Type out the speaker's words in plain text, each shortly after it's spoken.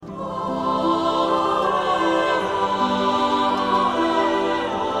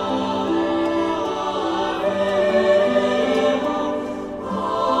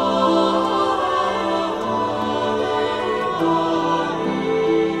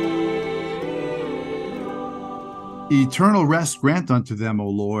Eternal rest grant unto them, O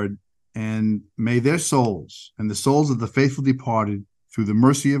Lord, and may their souls and the souls of the faithful departed, through the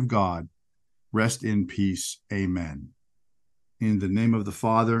mercy of God, rest in peace. Amen. In the name of the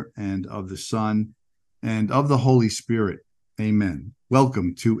Father, and of the Son, and of the Holy Spirit. Amen.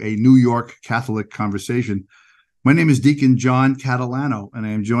 Welcome to a New York Catholic Conversation. My name is Deacon John Catalano, and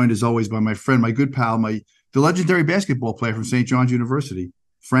I am joined, as always, by my friend, my good pal, the legendary basketball player from St. John's University,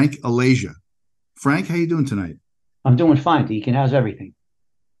 Frank Alasia. Frank, how you doing tonight? I'm doing fine, Deacon. How's everything?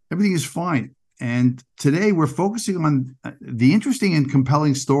 Everything is fine. And today we're focusing on the interesting and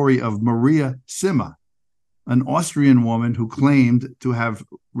compelling story of Maria Sima, an Austrian woman who claimed to have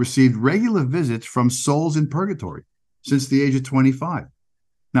received regular visits from souls in purgatory since the age of 25.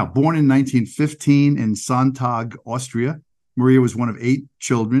 Now, born in 1915 in Sonntag, Austria, Maria was one of 8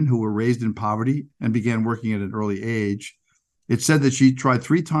 children who were raised in poverty and began working at an early age. It's said that she tried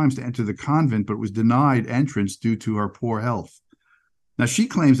 3 times to enter the convent, but was denied entrance due to her poor health. Now, she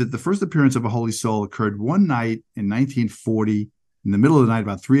claims that the first appearance of a holy soul occurred one night in 1940, in the middle of the night,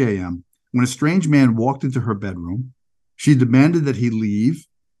 about 3 a.m., when a strange man walked into her bedroom. She demanded that he leave.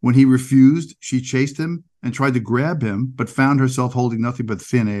 When he refused, she chased him and tried to grab him, but found herself holding nothing but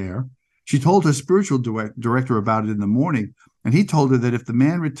thin air. She told her spiritual director about it in the morning, and he told her that if the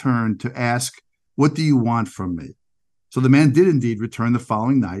man returned, to ask, "What do you want from me?" So the man did indeed return the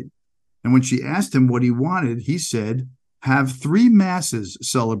following night, and when she asked him what he wanted, he said, "Have 3 masses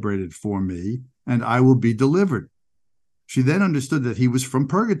celebrated for me, and I will be delivered." She then understood that he was from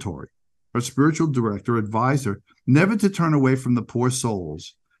purgatory. Her spiritual director advised her never to turn away from the poor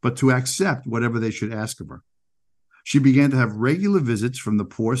souls, but to accept whatever they should ask of her. She began to have regular visits from the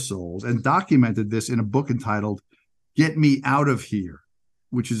poor souls and documented this in a book entitled "Get Me Out of Here,"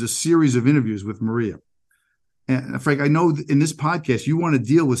 which is a series of interviews with Maria. And Frank, I know in this podcast you want to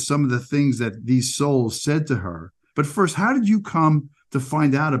deal with some of the things that these souls said to her. But first, how did you come to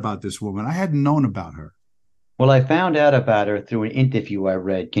find out about this woman? I hadn't known about her. Well, I found out about her through an interview I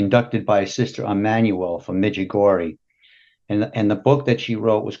read conducted by Sister Emmanuel from Medjugorje. And the book that she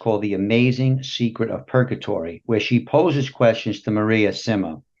wrote was called The Amazing Secret of Purgatory, where she poses questions to Maria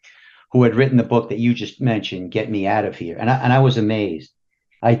Sima, who had written the book that you just mentioned, Get Me Out of Here. And I was amazed.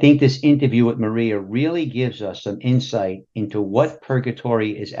 I think this interview with Maria really gives us some insight into what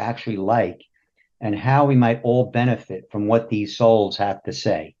purgatory is actually like and how we might all benefit from what these souls have to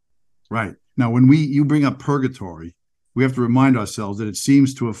say. Right. Now, when you bring up purgatory, we have to remind ourselves that it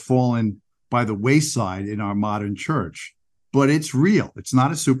seems to have fallen by the wayside in our modern church, but it's real. It's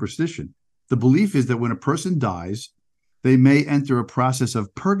not a superstition. The belief is that when a person dies, they may enter a process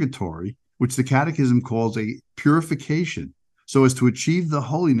of purgatory, which the Catechism calls a purification, so as to achieve the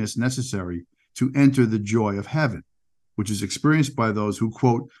holiness necessary to enter the joy of heaven, which is experienced by those who,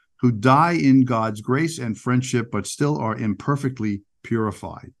 quote, who die in God's grace and friendship, but still are imperfectly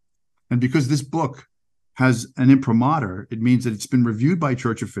purified. And because this book has an imprimatur, it means that it's been reviewed by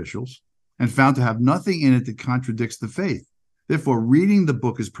church officials and found to have nothing in it that contradicts the faith. Therefore, reading the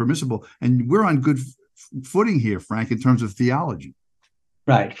book is permissible. And we're on good footing here, Frank, in terms of theology.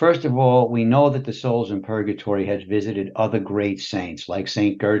 Right. First of all, we know that the souls in purgatory had visited other great saints like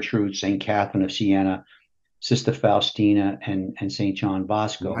St. Gertrude, St. Catherine of Siena, Sister Faustina, and St. John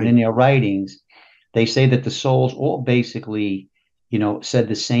Bosco. Right. And in their writings, they say that the souls all basically, said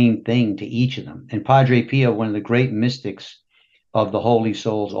the same thing to each of them. And Padre Pio, one of the great mystics of the holy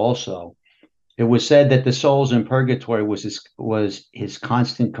souls also, it was said that the souls in purgatory was his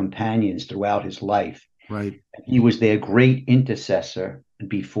constant companions throughout his life. Right. He was their great intercessor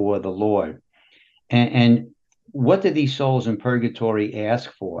before the Lord. And what did these souls in purgatory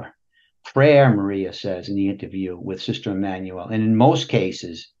ask for? Prayer, Maria says in the interview with Sister Emmanuel. And in most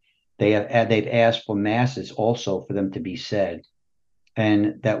cases, they've asked for masses also for them to be said.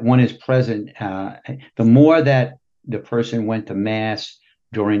 And that one is present. The more that the person went to Mass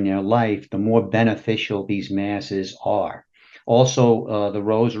during their life, the more beneficial these masses are. Also, the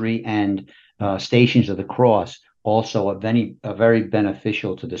Rosary and Stations of the Cross also are very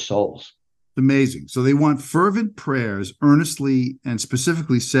beneficial to the souls. Amazing. So they want fervent prayers earnestly and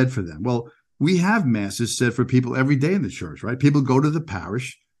specifically said for them. Well, we have masses said for people every day in the church, right? People go to the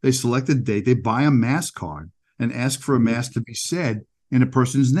parish, they select a date, they buy a mass card and ask for a mass to be said in a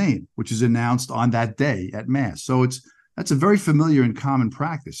person's name, which is announced on that day at mass. So that's a very familiar and common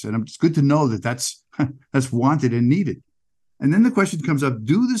practice. And it's good to know that that's wanted and needed. And then the question comes up,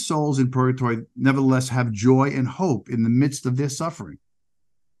 do the souls in purgatory nevertheless have joy and hope in the midst of their suffering?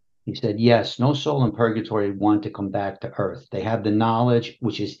 He said, yes, no soul in purgatory want to come back to earth. They have a knowledge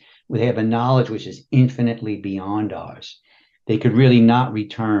which is infinitely beyond ours. They could really not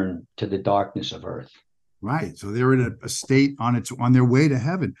return to the darkness of earth. Right. So they're in a state on their way to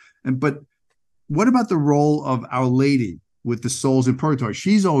heaven. But what about the role of Our Lady with the souls in purgatory?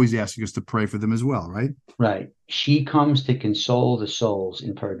 She's always asking us to pray for them as well, right? Right. She comes to console the souls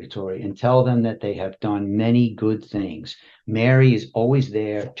in purgatory and tell them that they have done many good things. Mary is always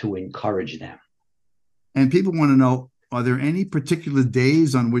there to encourage them. And people want to know, are there any particular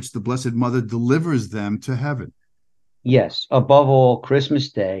days on which the Blessed Mother delivers them to heaven? Yes, above all,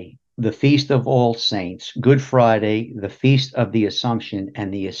 Christmas Day, the Feast of All Saints, Good Friday, the Feast of the Assumption,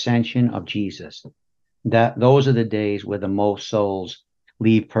 and the Ascension of Jesus. Those are the days where the most souls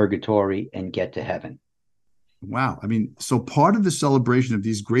leave purgatory and get to heaven. Wow. I mean, so part of the celebration of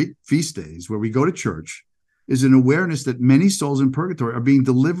these great feast days where we go to church is an awareness that many souls in purgatory are being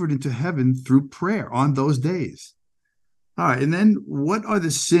delivered into heaven through prayer on those days. All right. And then what are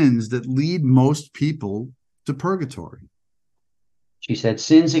the sins that lead most people to purgatory? She said,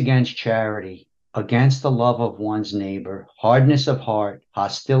 sins against charity, against the love of one's neighbor, hardness of heart,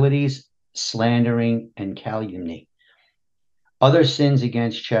 hostilities, slandering, and calumny. Other sins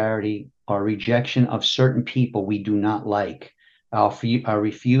against charity are rejection of certain people we do not like, our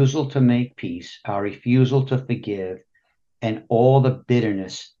refusal to make peace, our refusal to forgive, and all the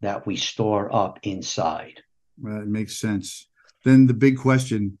bitterness that we store up inside. It makes sense. Then the big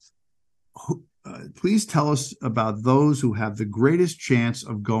question, please tell us about those who have the greatest chance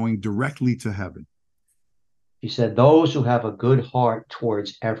of going directly to heaven. She said, those who have a good heart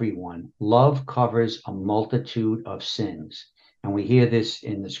towards everyone, love covers a multitude of sins. And we hear this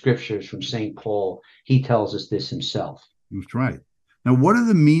in the scriptures from St. Paul. He tells us this himself. That's right. Now, what are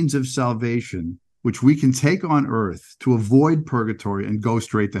the means of salvation which we can take on earth to avoid purgatory and go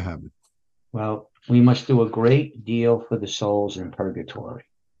straight to heaven? Well, we must do a great deal for the souls in purgatory,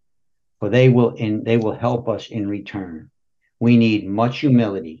 for they will help us in return. We need much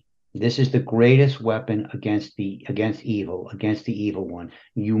humility. This is the greatest weapon against evil, against the evil one.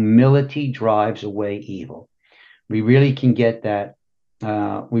 Humility drives away evil. We really can get that.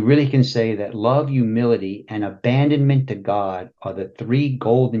 We really can say that love, humility, and abandonment to God are the three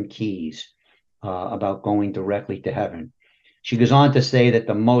golden keys about going directly to heaven. She goes on to say that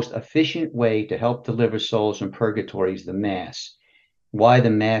the most efficient way to help deliver souls from purgatory is the Mass. Why the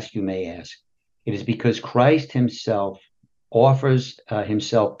Mass, you may ask? It is because Christ himself offers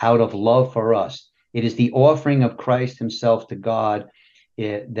himself out of love for us. It is the offering of Christ himself to God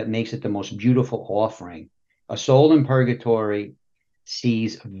that makes it the most beautiful offering. A soul in purgatory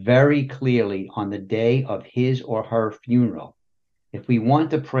sees very clearly on the day of his or her funeral. If we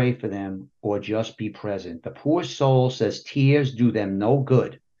want to pray for them or just be present, the poor soul says tears do them no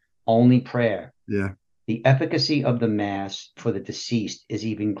good, only prayer. Yeah. The efficacy of the Mass for the deceased is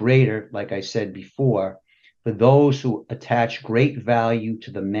even greater, like I said before, for those who attach great value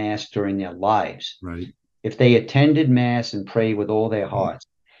to the Mass during their lives. Right. If they attended Mass and prayed with all their hearts,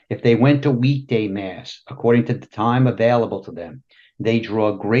 if they went to weekday Mass according to the time available to them, they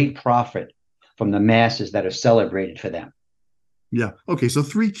draw great profit from the Masses that are celebrated for them. Yeah. Okay. So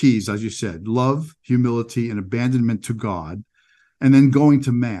three keys, as you said, love, humility, and abandonment to God, and then going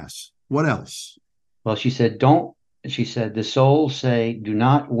to Mass. What else? Well, she said, the souls say, do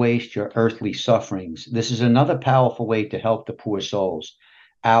not waste your earthly sufferings. This is another powerful way to help the poor souls.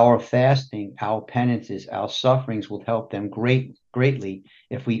 Our fasting, our penances, our sufferings will help them greatly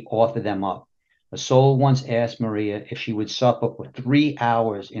if we offer them up. A soul once asked Maria if she would suffer for 3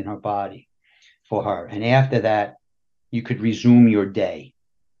 hours in her body for her. And after that, you could resume your day.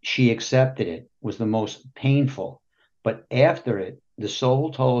 She accepted it. It was the most painful. But after it, the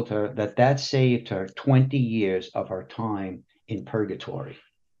soul told her that saved her 20 years of her time in purgatory.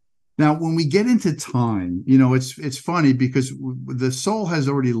 Now, when we get into time, it's funny because the soul has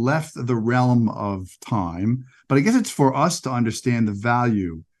already left the realm of time, but I guess it's for us to understand the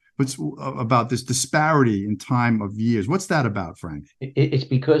value. What's about this disparity in time of years? What's that about, Frank? It's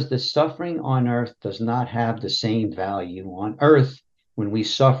because the suffering on earth does not have the same value. On earth, when we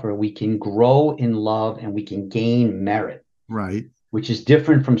suffer, we can grow in love and we can gain merit. Right. Which is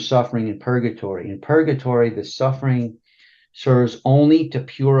different from suffering in purgatory. In purgatory, the suffering serves only to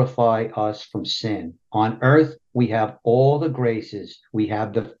purify us from sin. On earth, we have all the graces. We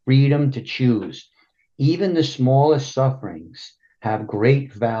have the freedom to choose. Even the smallest sufferings have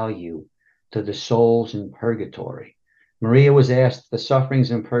great value to the souls in purgatory. Maria was asked if the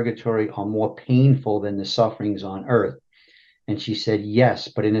sufferings in purgatory are more painful than the sufferings on earth. And she said, yes,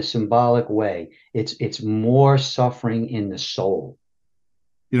 but in a symbolic way. It's more suffering in the soul.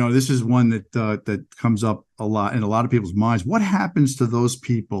 This is one that comes up a lot in a lot of people's minds. What happens to those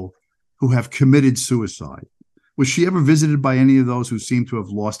people who have committed suicide? Was she ever visited by any of those who seem to have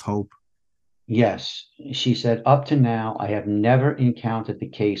lost hope? Yes, she said, up to now, I have never encountered the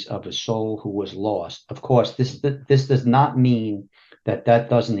case of a soul who was lost. Of course, this does not mean that that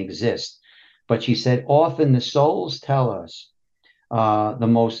doesn't exist. But she said, often the souls tell us the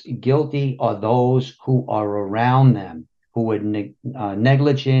most guilty are those who are around them, who were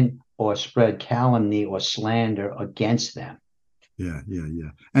negligent or spread calumny or slander against them. Yeah, yeah, yeah.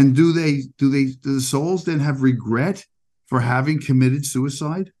 And do the souls then have regret for having committed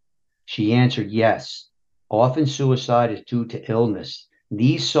suicide? She answered, yes. Often suicide is due to illness.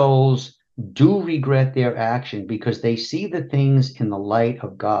 These souls do regret their action because they see the things in the light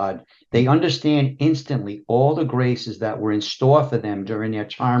of God. They understand instantly all the graces that were in store for them during their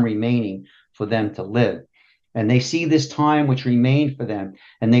time remaining for them to live. And they see this time which remained for them.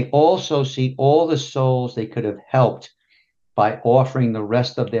 And they also see all the souls they could have helped by offering the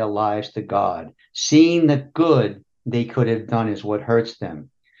rest of their lives to God. Seeing the good they could have done is what hurts them.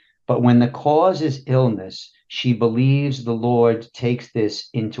 But when the cause is illness, she believes the Lord takes this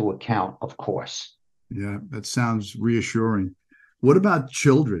into account, of course. Yeah, that sounds reassuring. What about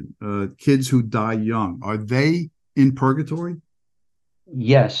children, kids who die young? Are they in purgatory?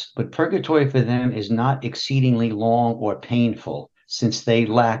 Yes, but purgatory for them is not exceedingly long or painful since they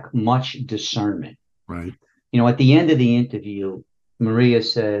lack much discernment. Right. At the end of the interview, Maria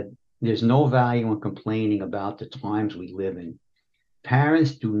said, there's no value in complaining about the times we live in.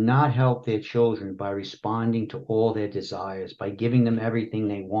 Parents do not help their children by responding to all their desires, by giving them everything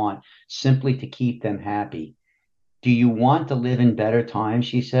they want, simply to keep them happy. Do you want to live in better times?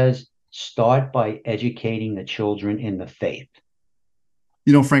 She says, start by educating the children in the faith.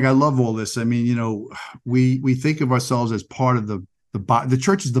 Frank, I love all this. I mean, we think of ourselves as part of the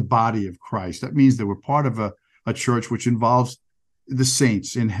church is the body of Christ. That means that we're part of a church which involves the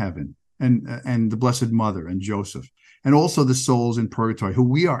saints in heaven and the Blessed Mother and Joseph, and also the souls in purgatory who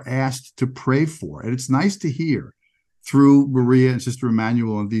we are asked to pray for. And it's nice to hear through Maria and Sister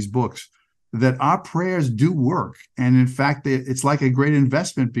Emmanuel in these books that our prayers do work. And in fact, it's like a great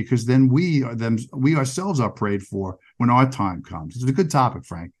investment because then we ourselves are prayed for when our time comes. It's a good topic,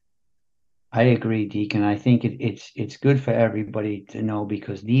 Frank. I agree, Deacon. I think it's good for everybody to know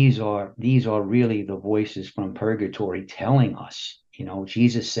because these are really the voices from purgatory telling us.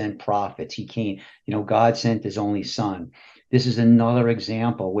 Jesus sent prophets. He came. God sent His only Son. This is another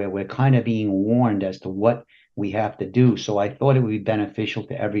example where we're kind of being warned as to what we have to do. So I thought it would be beneficial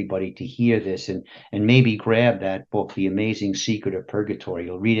to everybody to hear this and maybe grab that book, The Amazing Secret of Purgatory.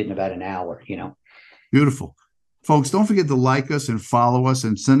 You'll read it in about an hour. Beautiful. Folks, don't forget to like us and follow us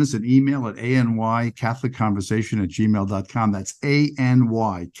and send us an email at anycatholicconversation@gmail.com. That's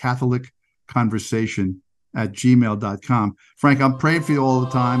anycatholicconversation@gmail.com. Frank, I'm praying for you all the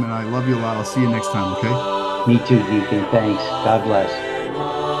time, and I love you a lot. I'll see you next time, okay? Me too, Deacon. Thanks. God bless.